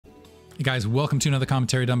Hey guys, welcome to another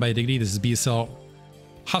commentary done by Diggity. This is BSL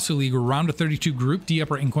Hasuleague round of 32 group D.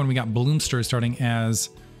 Upper right corner we got Bloomster starting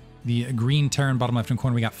as the green Terran. Bottom left hand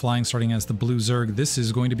corner we got Flying starting as the blue Zerg. This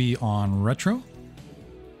is going to be on retro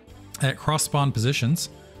at cross spawn positions.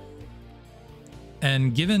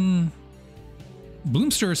 And given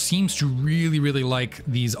Bloomster seems to really like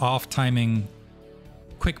these off timing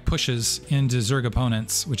quick pushes into Zerg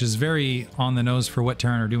opponents, which is very on the nose for what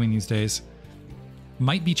Terran are doing these days.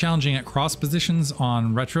 Might be challenging at cross positions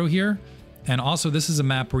on retro here. And also this is a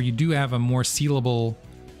map where you do have a more sealable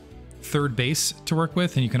third base to work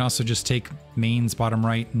with, and you can also just take mains bottom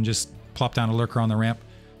right and just plop down a lurker on the ramp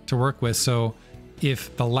to work with. So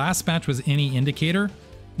if the last match was any indicator,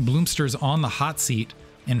 Bloomster's on the hot seat,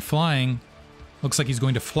 and Flying looks like he's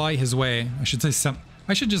going to fly his way. I should say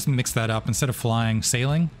I should just mix that up. Instead of flying,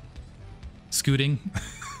 sailing, scooting.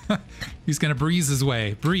 He's going to breeze his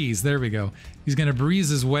way. Breeze, there we go. He's going to breeze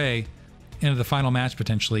his way into the final match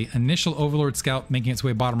potentially. Initial Overlord Scout making its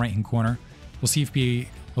way bottom right hand corner. We'll see if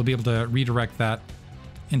we'll be able to redirect that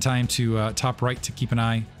in time to top right to keep an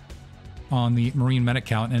eye on the Marine medic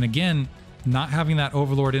count. And again, not having that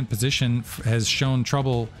Overlord in position has shown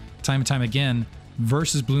trouble time and time again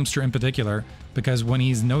versus Bloomster in particular, because when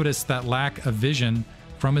he's noticed that lack of vision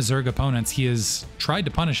from his Zerg opponents, he has tried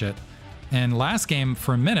to punish it. And last game,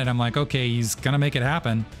 for a minute, I'm like, okay, he's going to make it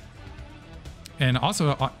happen. And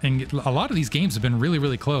also, and a lot of these games have been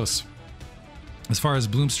really close as far as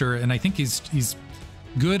Bloomster. And I think he's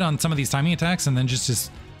good on some of these timing attacks, and then just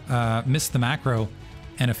missed the macro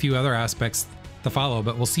and a few other aspects to follow.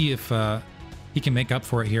 But we'll see if he can make up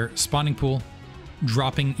for it here. Spawning pool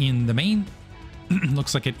dropping in the main.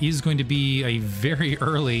 Looks like it is going to be a very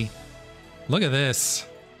early... Look at this.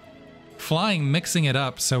 Flying mixing it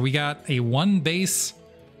up. So we got a one base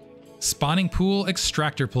spawning pool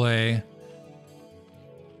extractor play.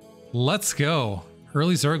 Let's go.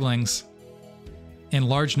 Early Zerglings in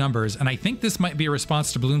large numbers. And I think this might be a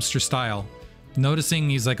response to Bloomster style. Noticing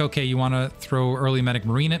he's like, okay, you want to throw early medic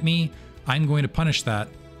marine at me? I'm going to punish that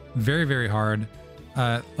very hard.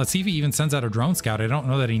 Let's see if he even sends out a drone scout. I don't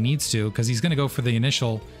know that he needs to, because he's going to go for the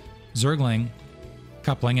initial Zergling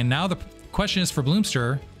coupling. And now the question is for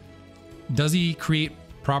Bloomster, does he create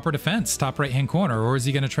proper defense top right hand corner, or is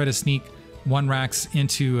he going to try to sneak one racks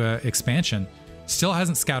into expansion? Still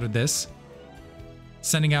hasn't scouted this.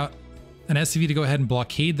 Sending out an SCV to go ahead and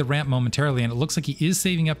blockade the ramp momentarily, and it looks like he is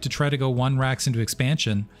saving up to try to go one racks into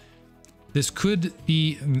expansion. This could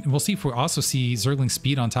be, we'll see if we also see Zergling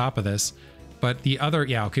speed on top of this. But the other,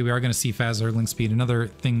 yeah, okay, we are going to see fast Zergling speed. Another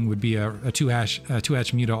thing would be a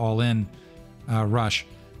two-hatch Muta all-in rush.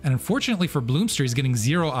 And unfortunately for Bloomster, he's getting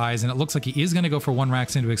 0 eyes, and it looks like he is going to go for one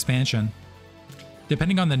racks into expansion.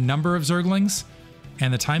 Depending on the number of Zerglings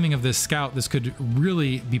and the timing of this scout, this could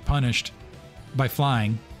really be punished by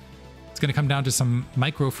Flying. It's going to come down to some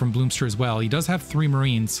micro from Bloomster as well. He does have 3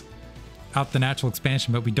 Marines out the natural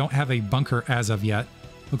expansion, but we don't have a bunker as of yet.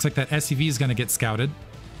 Looks like that SCV is going to get scouted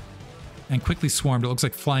and quickly swarmed. It looks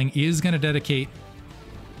like Flying is going to dedicate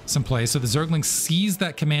some play. So the Zergling sees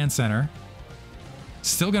that command center.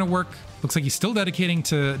 Still going to work. Looks like he's still dedicating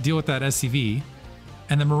to deal with that SCV.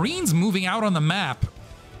 And the Marines moving out on the map.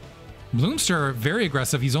 Bloomster, very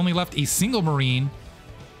aggressive. He's only left a single Marine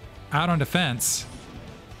out on defense.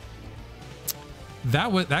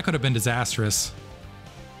 That could have been disastrous.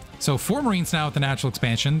 So 4 Marines now at the natural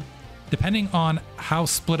expansion. Depending on how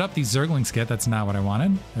split up these Zerglings get, that's not what I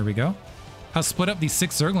wanted. There we go. How split up these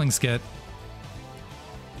 6 Zerglings get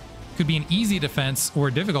could be an easy defense or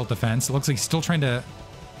a difficult defense. It looks like he's still trying to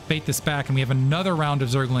bait this back, and we have another round of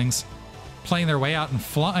Zerglings playing their way out and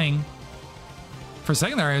Flying. For a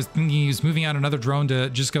second there, I was thinking he was moving out another drone to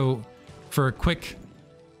just go for a quick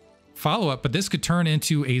follow-up, but this could turn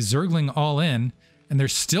into a Zergling all-in, and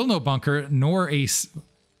there's still no bunker nor a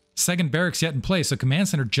second barracks yet in place. So command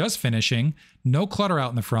center just finishing. No clutter out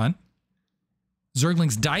in the front.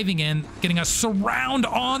 Zerglings diving in, getting a surround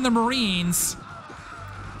on the Marines.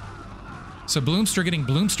 So Bloomster getting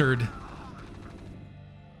Bloomstered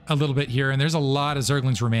a little bit here, and there's a lot of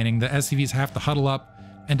Zerglings remaining. The SCVs have to huddle up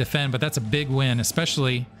and defend, but that's a big win,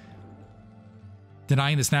 especially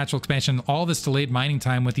denying this natural expansion. All this delayed mining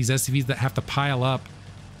time with these SCVs that have to pile up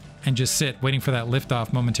and just sit, waiting for that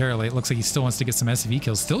liftoff momentarily. It looks like he still wants to get some SCV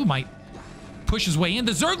kills. Still might push his way in.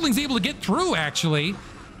 The Zergling's able to get through, actually.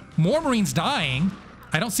 More Marines dying.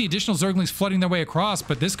 I don't see additional Zerglings flooding their way across,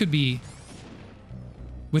 but this could be...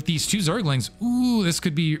 With these 2 Zerglings, ooh, this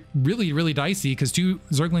could be really dicey, because 2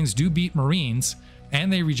 Zerglings do beat Marines,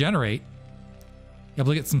 and they regenerate.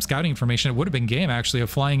 Able to get some scouting information. It would have been game, actually, if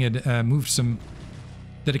Flying had moved some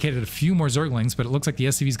dedicated a few more Zerglings, but it looks like the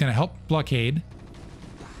SCV is going to help blockade.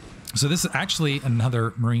 So this is actually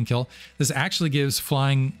another Marine kill. This actually gives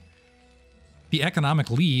flying the economic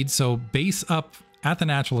lead. So base up at the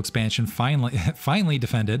natural expansion, finally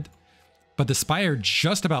defended. But the Spire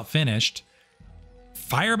just about finished.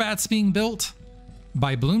 Firebats being built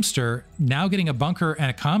by Bloomster, now getting a bunker and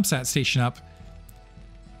a comsat station up.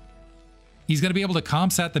 He's going to be able to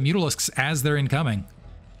comsat the Mutalisks as they're incoming,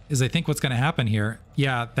 is I think what's going to happen here.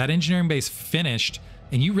 Yeah, that engineering base finished,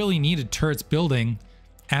 and you really needed turrets building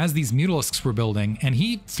as these Mutalisks were building, and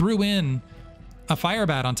he threw in a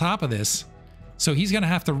Firebat on top of this. So he's going to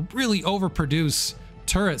have to really overproduce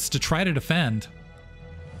turrets to try to defend.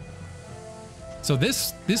 So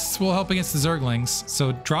this will help against the Zerglings.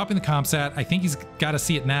 So dropping the comsat, I think he's got to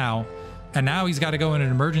see it now. And now he's got to go in an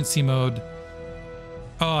emergency mode.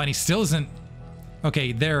 Oh, and he still isn't...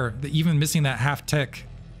 Okay, there, even missing that half tick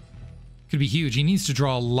could be huge. He needs to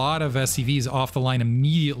draw a lot of SCVs off the line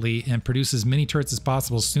immediately and produce as many turrets as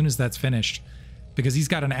possible as soon as that's finished, because he's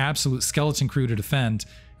got an absolute skeleton crew to defend.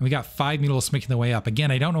 And we got 5 Mutalisks making their way up. Again,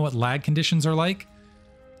 I don't know what lag conditions are like,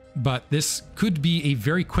 but this could be a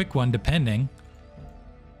very quick one depending.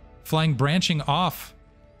 Flying branching off.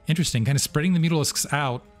 Interesting, kind of spreading the Mutalisks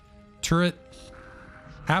out. Turret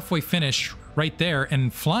halfway finish right there,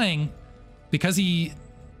 and flying, because he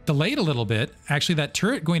delayed a little bit, actually that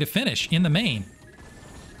turret going to finish in the main.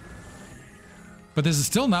 But this is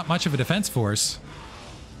still not much of a defense force.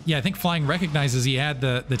 Yeah, I think flying recognizes he had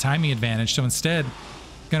the timing advantage, so instead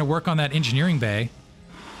going to work on that engineering bay.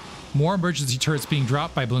 More emergency turrets being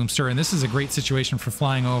dropped by Bloomster, and this is a great situation for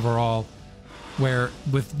flying overall, where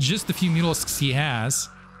with just the few Mutalisks he has,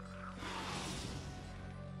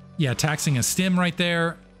 yeah, taxing a stim right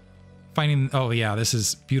there, finding, oh yeah, this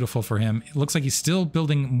is beautiful for him. It looks like he's still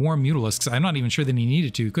building more Mutalisks. I'm not even sure that he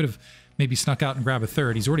needed to. He could have maybe snuck out and grabbed a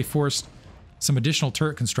third. He's already forced some additional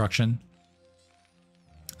turret construction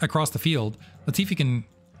across the field. Let's see if he can,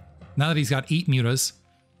 now that he's got 8 mutas,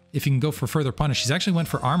 if he can go for further punish. He's actually went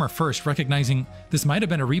for armor first, recognizing this might have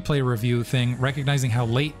been a replay review thing, recognizing how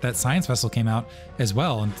late that science vessel came out as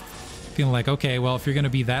well, and feeling like, okay, well, if you're going to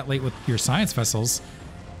be that late with your science vessels,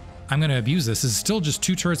 I'm going to abuse this. This is still just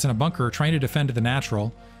 2 turrets in a bunker trying to defend to the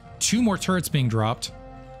natural. 2 more turrets being dropped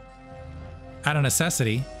out of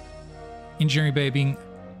necessity. Engineering bay being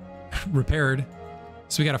repaired.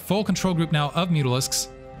 So we got a full control group now of Mutalisks,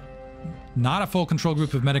 not a full control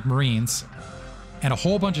group of Medic Marines, and a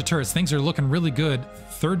whole bunch of turrets. Things are looking really good.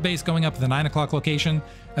 Third base going up at the 9 o'clock location,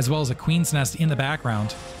 as well as a Queen's Nest in the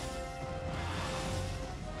background.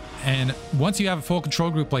 And once you have a full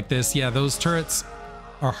control group like this, yeah, those turrets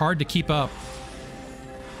are hard to keep up.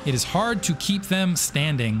 It is hard to keep them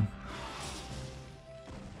standing.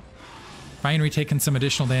 Refinery taking some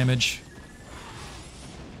additional damage.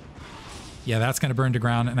 Yeah, that's going to burn to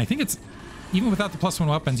ground. And I think it's, even without the +1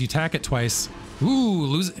 weapons, you tack it twice. Ooh,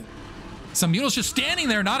 lose. Some Mutals just standing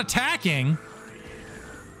there, not attacking.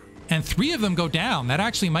 And 3 of them go down. That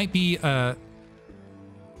actually might be a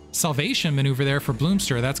salvation maneuver there for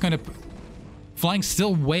Bloomster. That's going to... Flying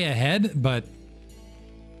still way ahead, but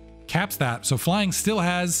caps that. So flying still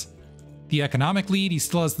has the economic lead. He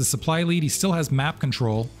still has the supply lead. He still has map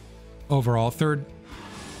control overall. Third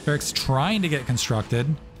barracks trying to get constructed.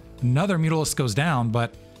 Another Mutalisk goes down,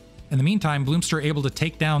 but in the meantime, Bloomster able to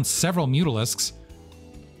take down several Mutalisks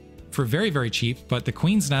for very, very cheap, but the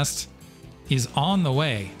Queen's Nest is on the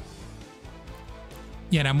way.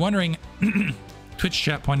 Yeah, and I'm wondering, Twitch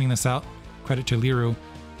chat pointing this out, credit to Liru,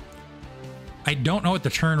 I don't know what the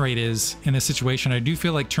turn rate is in this situation. I do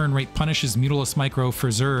feel like turn rate punishes Mutalisk Micro for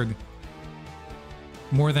Zerg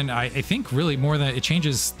more than, I think really more than, it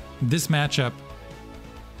changes this matchup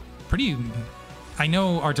pretty... I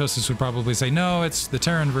know Artosis would probably say, no, it's the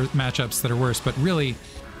Terran matchups that are worse, but really,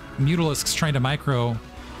 Mutalisks trying to micro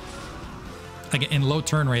again, in low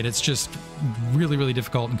turn rate, it's just really, really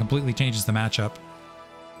difficult and completely changes the matchup.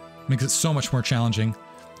 Makes it so much more challenging.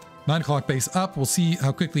 9 o'clock base up. We'll see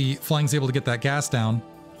how quickly Flying's able to get that gas down.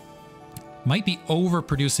 Might be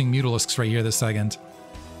overproducing Mutalisks right here this second.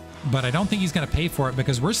 But I don't think he's going to pay for it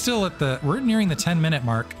because we're still at the... We're nearing the 10-minute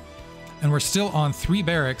mark. And we're still on 3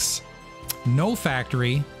 barracks. No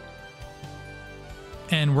factory.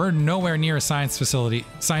 And we're nowhere near a science facility,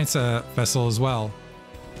 science vessel as well.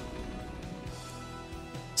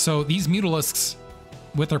 So these Mutalisks,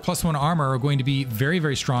 with their +1 armor, are going to be very,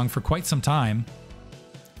 very strong for quite some time.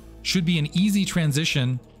 Should be an easy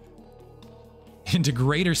transition into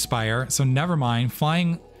Greater Spire, so never mind.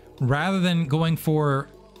 Flying, rather than going for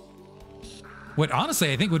what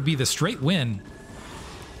honestly I think would be the straight win.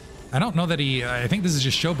 I don't know that he... I think this is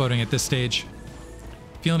just showboating at this stage.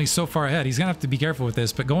 Feeling he's so far ahead. He's going to have to be careful with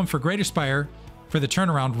this, but going for Greater Spire for the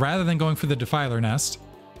turnaround rather than going for the Defiler Nest.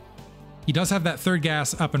 He does have that third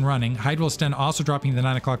gas up and running. Hydro's Den also dropping the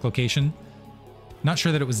 9 o'clock location. Not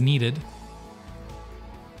sure that it was needed.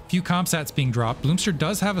 Few Comsats being dropped. Bloomster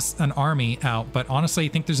does have an army out, but honestly, I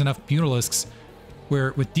think there's enough Mutalisks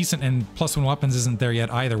where with decent and +1 weapons isn't there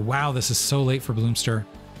yet either. Wow, this is so late for Bloomster.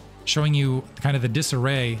 Showing you kind of the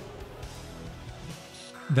disarray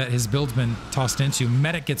that his build's been tossed into.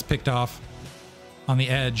 Medic gets picked off on the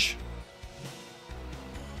edge.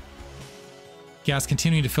 Gas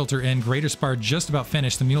continuing to filter in. Greater Spire just about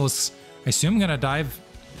finished. The Mutalisks, I assume, going to dive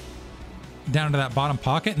down into that bottom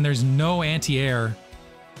pocket, and there's no anti-air.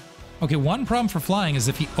 Okay, one problem for flying is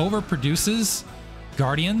if he overproduces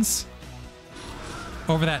Guardians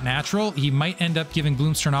over that natural, he might end up giving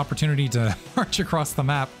Bloomster an opportunity to march across the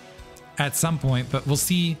map at some point, but we'll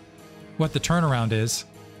see what the turnaround is.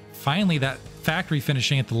 Finally, that factory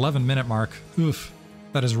finishing at the 11-minute mark. Oof,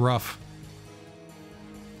 that is rough.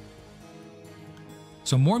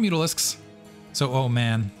 So more Mutalisks. So, oh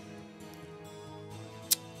man.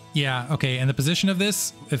 Yeah, okay, and the position of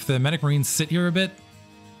this, if the Medic Marines sit here a bit,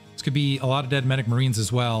 this could be a lot of dead Medic Marines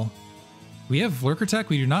as well. We have Lurker Tech?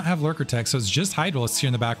 We do not have Lurker Tech, so it's just Hydralisks here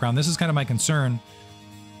in the background. This is kind of my concern.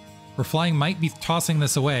 Where flying might be tossing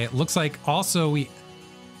this away. It looks like also we've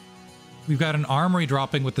got an armory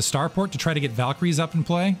dropping with the starport to try to get Valkyries up in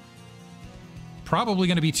play. Probably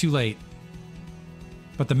going to be too late.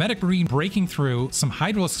 But the Medic Marine breaking through, some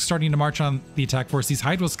Hydralisks starting to march on the attack force. These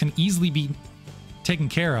Hydralisks can easily be taken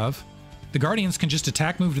care of. The Guardians can just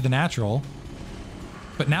attack move to the natural.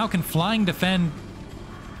 But now can flying defend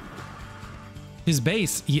his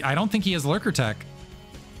base? I don't think he has Lurker Tech.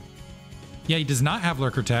 Yeah, he does not have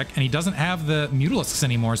Lurker Tech, and he doesn't have the Mutalisks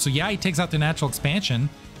anymore. So yeah, he takes out the natural expansion,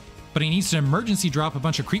 but he needs to emergency drop a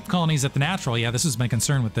bunch of creep colonies at the natural. Yeah, this is my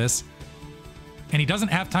concern with this. And he doesn't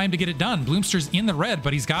have time to get it done. Bloomster's in the red,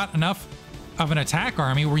 but he's got enough of an attack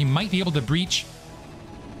army where he might be able to breach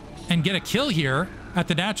and get a kill here at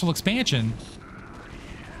the natural expansion.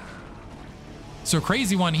 So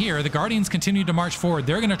crazy one here. The Guardians continue to march forward.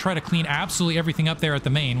 They're going to try to clean absolutely everything up there at the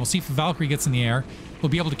main. We'll see if the Valkyrie gets in the air. We'll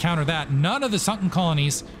be able to counter that. None of the sunken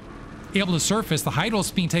colonies able to surface. The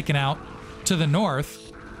Hydralisks being taken out to the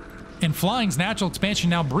north. And flying's natural expansion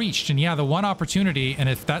now breached. And yeah, the one opportunity, and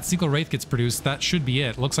if that Sequel Wraith gets produced, that should be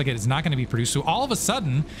it. Looks like it is not going to be produced. So all of a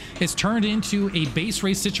sudden, it's turned into a base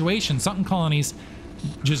race situation. Sunken colonies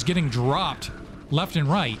just getting dropped left and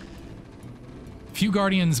right. Few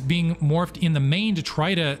Guardians being morphed in the main to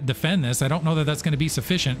try to defend this. I don't know that that's going to be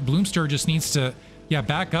sufficient. Bloomster just needs to, yeah,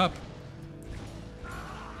 back up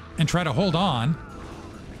and try to hold on.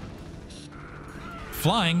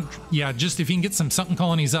 Flying, yeah, just if he can get some sunken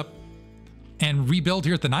colonies up and rebuild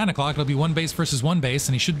here at the 9 o'clock, it'll be one base versus one base,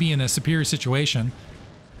 and he should be in a superior situation.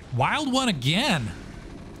 Wild one again.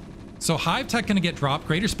 So Hive Tech going to get dropped.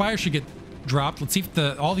 Greater Spire should get dropped. Let's see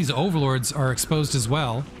if all these Overlords are exposed as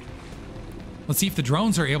well. Let's see if the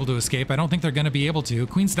drones are able to escape. I don't think they're going to be able to.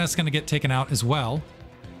 Queen's Nest is going to get taken out as well.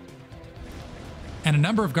 And a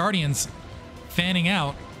number of Guardians fanning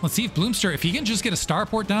out. Let's see if Bloomster, if he can just get a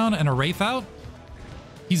starport down and a Wraith out,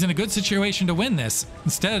 he's in a good situation to win this.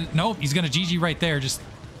 Instead, nope, he's going to GG right there. Just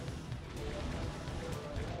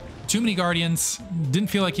too many Guardians. Didn't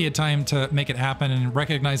feel like he had time to make it happen, and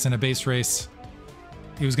recognized in a base race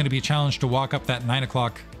it was going to be a challenge to walk up that 9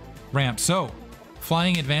 o'clock ramp. So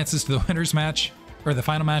flying advances to the winners match, or the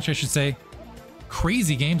final match, I should say.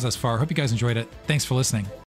 Crazy games thus far. Hope you guys enjoyed it. Thanks for listening.